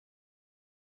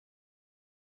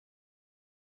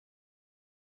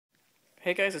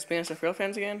Hey guys, it's BNSF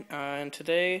Railfans again, and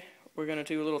today we're going to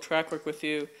do a little track work with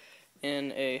you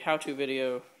in a how-to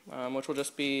video, which will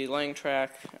just be laying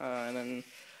track and then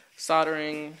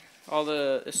soldering, all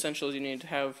the essentials you need to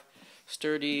have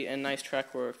sturdy and nice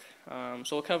track work. So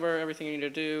we'll cover everything you need to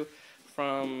do,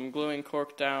 from gluing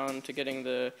cork down to getting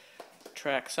the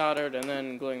track soldered and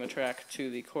then gluing the track to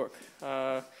the cork.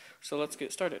 So let's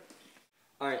get started.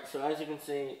 Alright, so as you can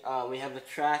see, we have the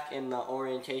track in the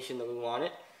orientation that we want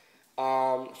it.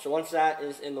 So once that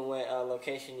is in the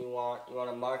location you want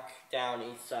to mark down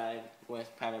each side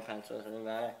with pen and pencil, doesn't really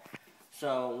matter.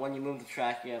 So when you move the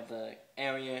track, you have the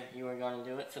area you are going to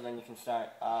do it, so then you can start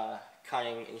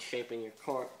cutting and shaping your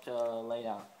cork to lay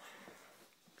down.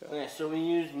 Okay, so we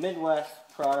use Midwest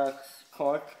products,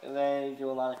 Cork. They do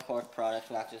a lot of cork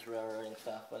products, not just railroading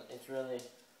stuff, but it's really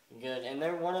good. And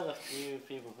they're one of the few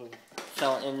people who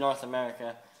sell it in North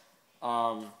America.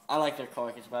 I like their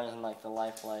cork. It's better than like the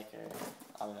Lifelike or,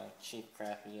 I don't know, cheap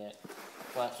crap you get.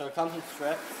 But so it comes in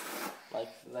strips,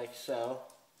 like so,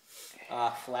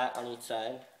 flat on each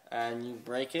side, and you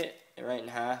break it right in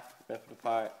half, rip it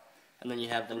apart, and then you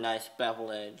have the nice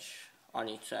bevel edge on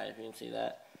each side, if you can see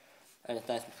that, and it's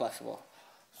nice and flexible.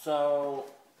 So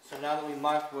now that we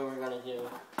marked what we're gonna do,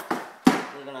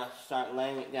 we're gonna start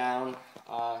laying it down,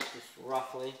 just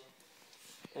roughly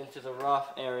into the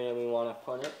rough area we want to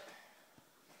put it.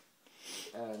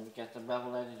 And get the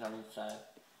bevel edges on each side.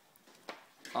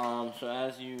 So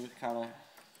as you kind of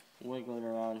wiggle it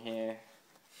around here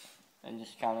and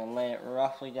just kind of lay it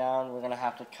roughly down, we're going to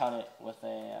have to cut it with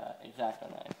a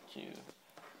X-Acto knife to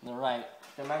the right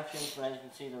dimensions. But as you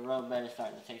can see, the road bed is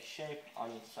starting to take shape on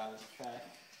each side of the track.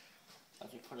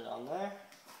 As you put it on there,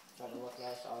 it's starting to look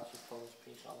nice. I'll actually pull this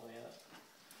piece all the way up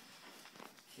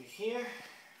to here.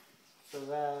 So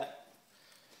that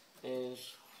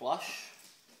is flush.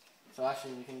 So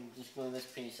actually you can just glue this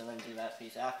piece and then do that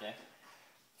piece after.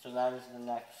 So that is the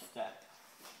next step.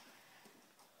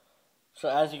 So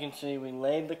as you can see, we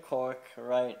laid the cork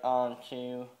right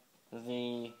onto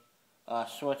the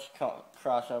switch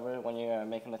crossover when you're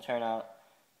making the turnout.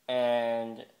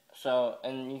 And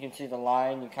you can see the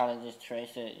line, you kind of just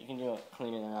trace it. You can do it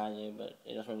cleaner than I do, but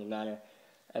it doesn't really matter.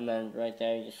 And then right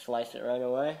there, you just slice it right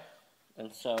away.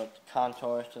 And so it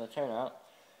contours to the turnout.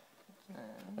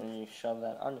 And you shove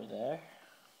that under there.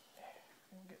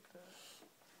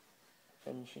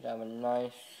 And you should have a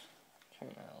nice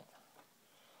turnout.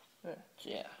 So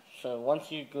yeah, so once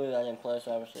you glue that in place,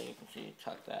 obviously you can see you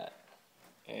tuck that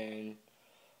in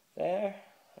there,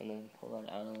 and then pull that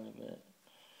out a little bit.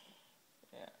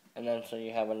 Yeah, and then so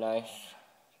you have a nice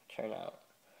turnout.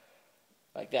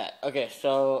 Like that. Okay,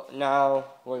 so now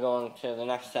we're going to, the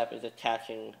next step is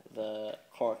attaching the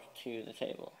cork to the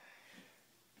table.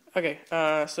 Okay,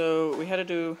 so we had to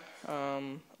do a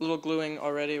little gluing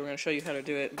already. We're going to show you how to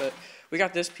do it, but we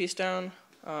got this piece down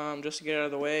just to get it out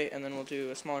of the way, and then we'll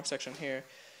do a smaller section here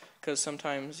because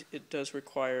sometimes it does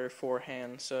require 4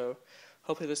 hands, so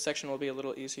hopefully this section will be a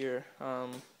little easier.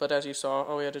 But as you saw,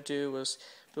 all we had to do was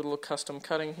do a little custom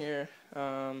cutting here,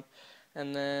 and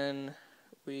then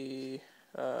we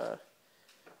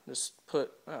just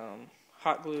put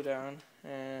hot glue down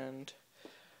and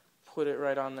put it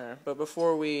right on there. But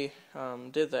before we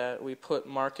did that, we put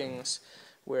markings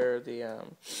where the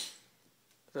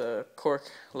cork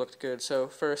looked good. So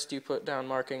first you put down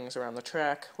markings around the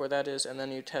track where that is, and then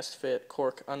you test fit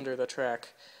cork under the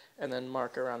track and then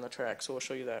mark around the track. So we'll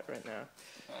show you that right now.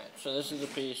 Alright, so this is the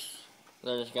piece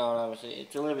that is going, obviously.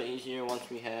 It's a little bit easier once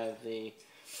we have the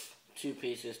 2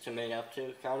 pieces to mate up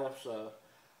to, kind of. So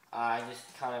I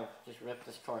just ripped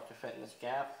this cork to fit in this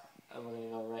gap. And we're going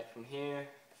to go right from here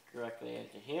directly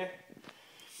into here.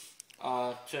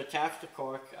 To attach the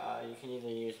cork, you can either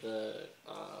use the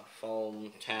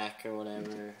foam tack or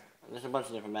whatever. There's a bunch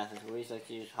of different methods. We just like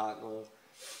to use hot glue.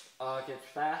 It gets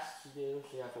fast to do,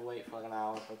 so you have to wait for like an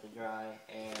hour for it to dry,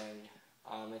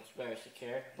 and it's very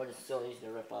secure, but it's still easy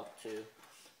to rip up too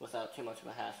without too much of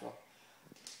a hassle.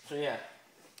 So yeah,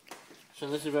 so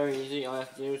this is very easy. All you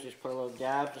have to do is just put a little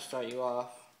dab to start you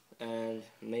off and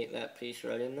mate that piece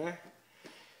right in there.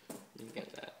 You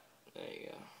get that. There you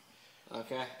go.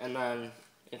 Okay, and then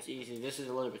it's easy. This is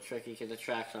a little bit tricky because the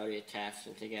track's already attached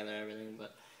and together, everything.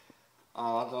 But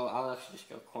I'll actually just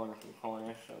go corner from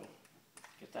corner. So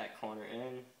get that corner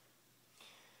in.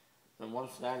 And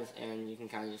once that is in, you can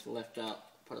kind of just lift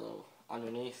up, put a little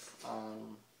underneath.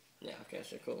 Yeah. Okay.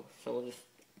 So cool. So we'll just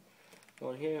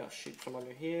go in here. I'll shoot some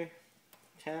under here.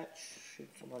 Attach. Shoot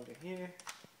some under here.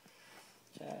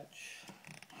 Attach.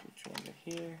 Shoot some under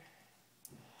here.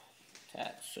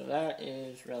 Attached. So that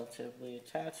is relatively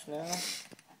attached now.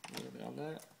 A little bit on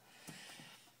that.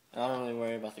 I don't really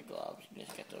worry about the gloves. You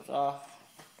just get those off.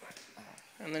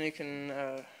 And then you can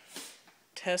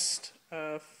test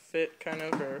fit kind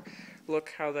of, or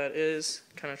look how that is.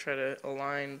 Kind of try to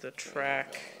align the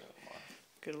track.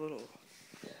 Get a little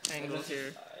angle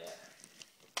here.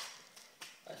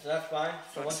 So that's fine.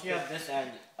 So once you have this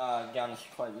end done, it's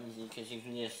quite easy because you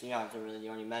don't have to really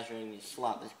do any measuring. You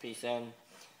slot this piece in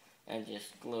and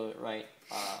just glue it right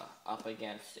up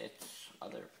against its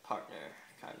other partner,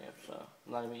 kind of. So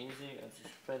that'll be easy. I'll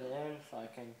just fit it in so I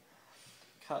can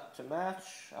cut to match.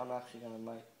 I'm actually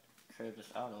might curve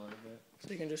this out a little bit.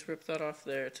 So you can just rip that off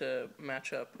there to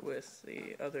match up with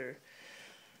the other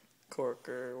cork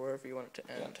or wherever you want it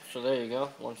to end. Yeah. So there you go.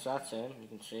 Once that's in, you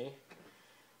can see.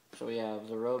 So we have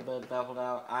the road bed beveled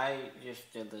out. I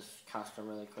just did this custom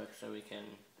really quick so we can,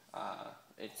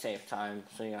 it saves time,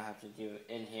 so you don't have to do it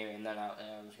in here and then out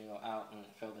there. I'm just going to go out and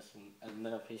fill this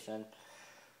middle piece in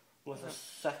with a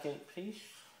second piece.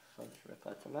 So I'll just rip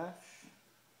that to match.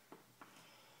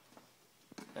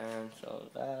 And so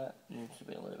that needs to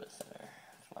be a little bit thinner.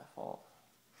 It's my fault.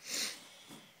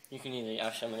 You can either,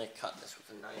 actually I'm going to cut this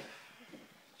with a knife.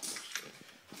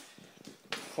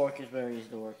 Cork is very easy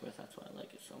to work with, that's why I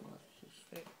like it so much.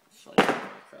 Just slide it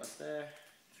across there,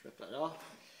 just rip that off.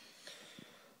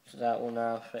 So that will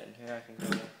now fit in here. I can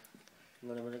get a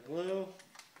little bit of glue.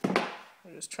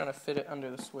 We're just trying to fit it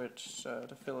under the switch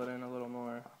to fill it in a little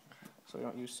more so we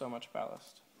don't use so much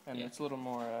ballast. And it's a little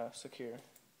more secure.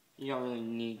 You don't really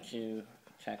need to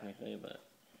technically, but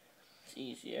it's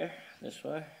easier this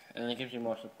way. And it gives you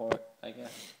more support, I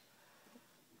guess.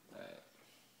 Alright.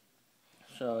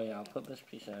 So yeah, I'll put this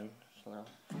piece in. So now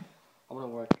I'm going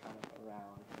to work kind of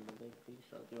around the big piece.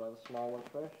 So I'll do all the small ones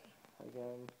first.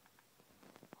 Again,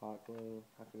 hot glue.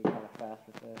 I have to be kind of fast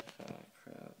with this.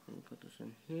 Crap. I'm going to put this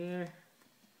in here.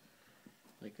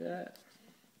 Like that.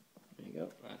 There you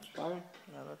go. That's fine.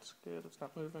 Yeah, that's good. It's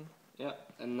not moving.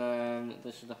 Yep. And then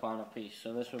this is the final piece.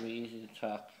 So this will be easy to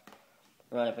tuck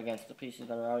right up against the pieces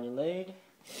that are already laid.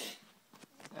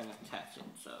 And attach it.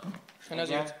 So, and as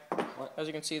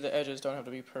you can see, the edges don't have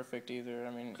to be perfect either. I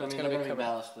mean, it's going to be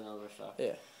ballasted over stuff.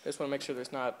 Yeah, just want to make sure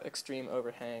there's not extreme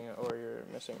overhang or you're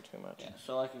missing too much. Yeah.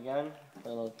 So like again, put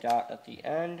a little dot at the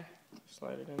end.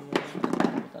 Slide it in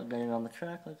there. Without getting on the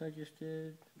track like I just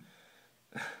did.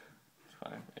 It's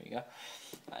fine. There you go.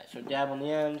 Alright. So dab on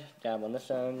the end. Dab on this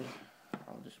end.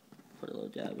 I'll just put a little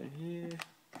dab in here.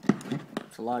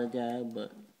 It's a lot of dab,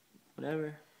 but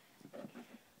whatever.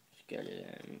 Get it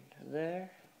in there.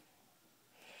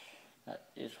 That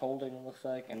is holding, it looks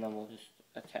like, and then we'll just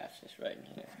attach this right in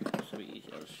here. This will be easy.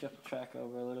 I'll just shift the track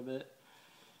over a little bit.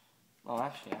 Oh,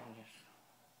 actually, I can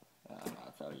just. No,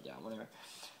 it's already down, whatever.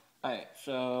 Alright,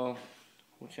 so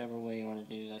whichever way you want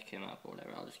to do that came up or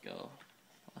whatever, I'll just go.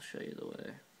 I'll show you the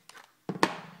way.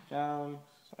 Down,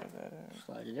 slide that in.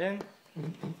 Slide it in.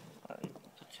 Alright,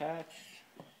 attach.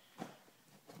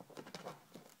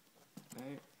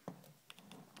 Alright.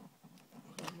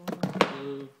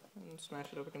 And smash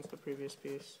it up against the previous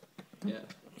piece. Yeah,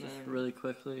 just really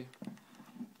quickly.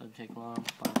 Doesn't take long.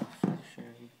 Final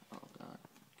section. Oh god,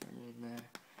 get it in there.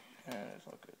 Yeah, it's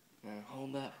all good. Now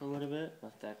hold that for a little bit.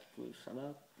 Let that glue set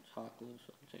up. It's hot glue,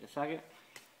 so it'll take a second.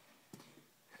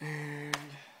 And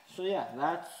so yeah,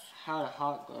 that's how to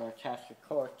hot glue or attach your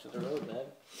cork to the road bed.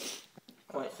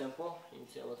 Quite simple. You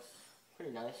can see it looks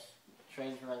pretty nice.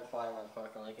 Trains running fine on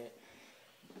cork, I like it.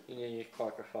 You need your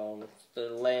cork or foam. The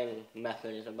laying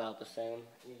method is about the same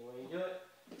either way you do it.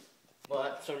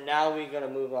 But so now we're going to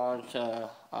move on to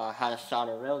how to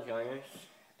solder rail joiners,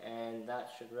 and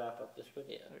that should wrap up this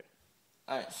video. Okay.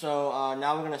 Alright, so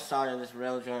now we're going to solder this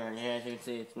rail joiner in here. As you can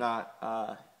see, it's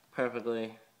not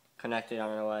perfectly connected. I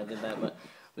don't know why I did that, but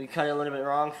we cut it a little bit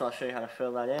wrong, so I'll show you how to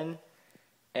fill that in.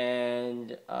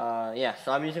 And yeah,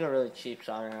 so I'm using a really cheap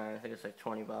soldering iron. I think it's like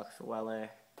 20 bucks, a Weller.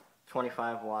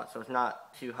 25 watts, so it's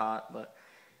not too hot, but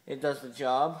it does the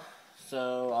job.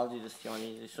 So I'll do this joint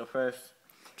easy. So first,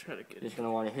 try to get you're just going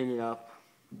to want to heat up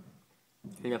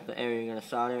the area you're going to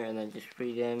solder, and then just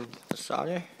feed in the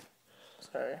solder.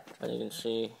 Sorry. And you can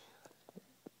see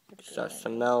it starts to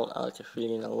melt. I like to feed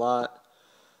in a lot,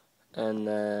 and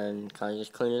then kind of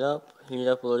just clean it up, heat it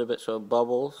up a little bit so it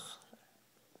bubbles.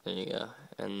 There you go,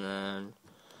 and then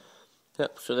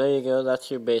yep. So there you go. That's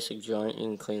your basic joint. You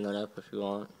can clean that up if you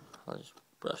want. I'll just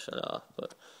brush it off,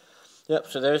 but yep,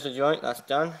 so there's the joint, that's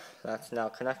done. That's now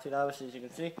connected, obviously, as you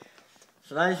can see.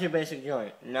 So that is your basic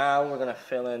joint. Now we're going to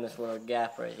fill in this little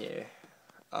gap right here,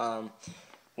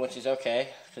 which is okay,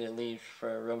 because it leaves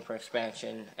for room for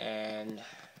expansion and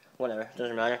whatever,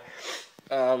 doesn't matter.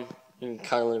 You can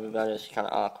cut a little bit better, it's kind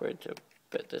of awkward to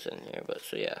fit this in here, but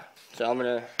so yeah. So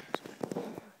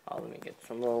let me get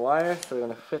some more wire. So we're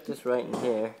going to fit this right in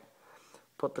here.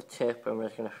 Put the tip, and we're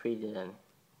just going to feed it in.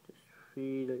 Just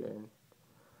feed it in.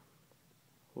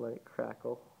 Let it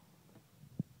crackle.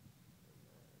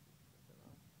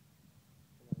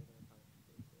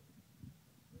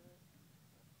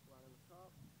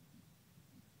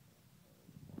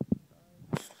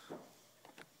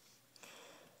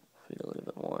 Feed a little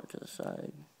bit more to the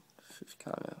side. This is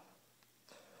kind of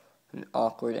an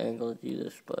awkward angle to do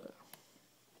this, but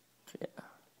yeah.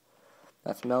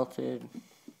 That's melted,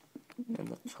 and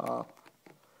the top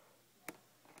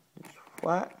is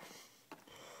flat.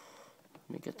 Let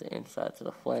me get the inside so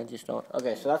the flanges don't.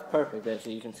 Okay, so that's perfect there, so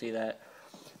you can see that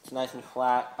it's nice and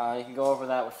flat. You can go over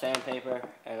that with sandpaper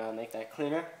and make that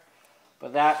cleaner.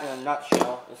 But that, in a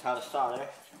nutshell, is how to solder.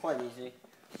 It's quite easy.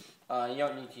 You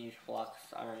don't need to use flux.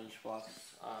 I don't use flux.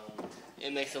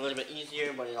 It makes it a little bit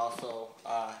easier, but it also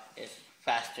is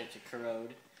faster to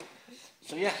corrode.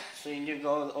 So yeah, so you can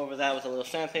go over that with a little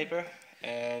sandpaper,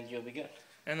 and you'll be good.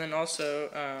 And then also,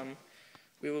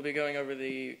 we will be going over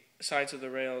the sides of the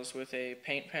rails with a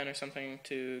paint pen or something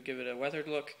to give it a weathered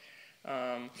look.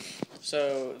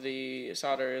 So the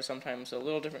solder is sometimes a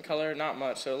little different color, not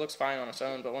much, so it looks fine on its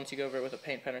own, but once you go over it with a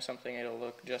paint pen or something, it'll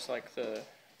look just like the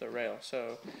rail.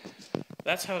 So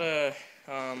that's how to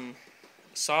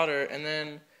solder. And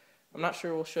then I'm not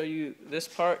sure we'll show you this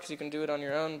part because you can do it on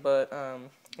your own, but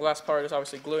the last part is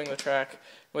obviously gluing the track.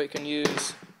 What you can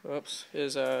use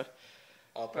is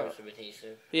all-purpose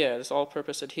adhesive. Yeah, this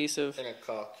all-purpose adhesive. In a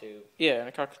Cork tube. Yeah, in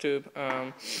a Cork tube.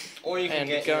 Or you can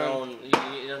get your own.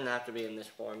 It doesn't have to be in this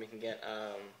form. You can get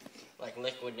like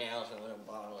liquid nails in a little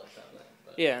bottle or something.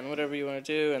 But yeah, and whatever you want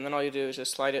to do, and then all you do is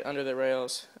just slide it under the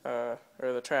rails or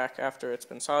the track after it's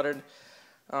been soldered,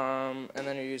 and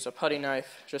then you use a putty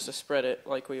knife just to spread it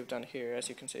like we've done here, as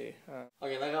you can see.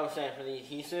 Okay, like I was saying, for the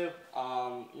adhesive,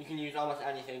 you can use almost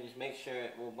anything. Just make sure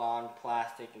it will bond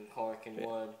plastic and cork and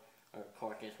wood. Or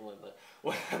cork is wood, but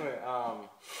whatever.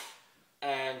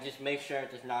 And just make sure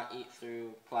it does not eat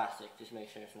through plastic. Just make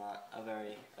sure it's not a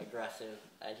very aggressive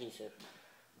adhesive.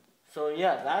 So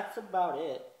yeah, that's about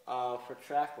it for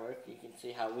track work. You can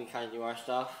see how we kind of do our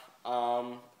stuff.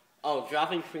 Oh,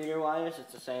 dropping feeder wires,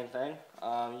 it's the same thing.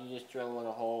 You just drill in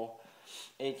a hole,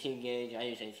 18 gauge. I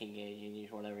use 18 gauge. You can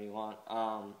use whatever you want.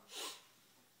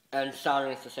 And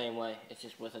soldering is the same way. It's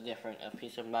just with a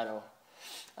piece of metal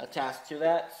attached to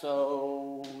that.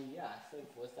 So yeah, I think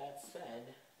with that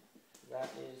said, that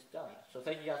is done. So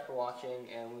thank you guys for watching,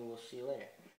 and we will see you later.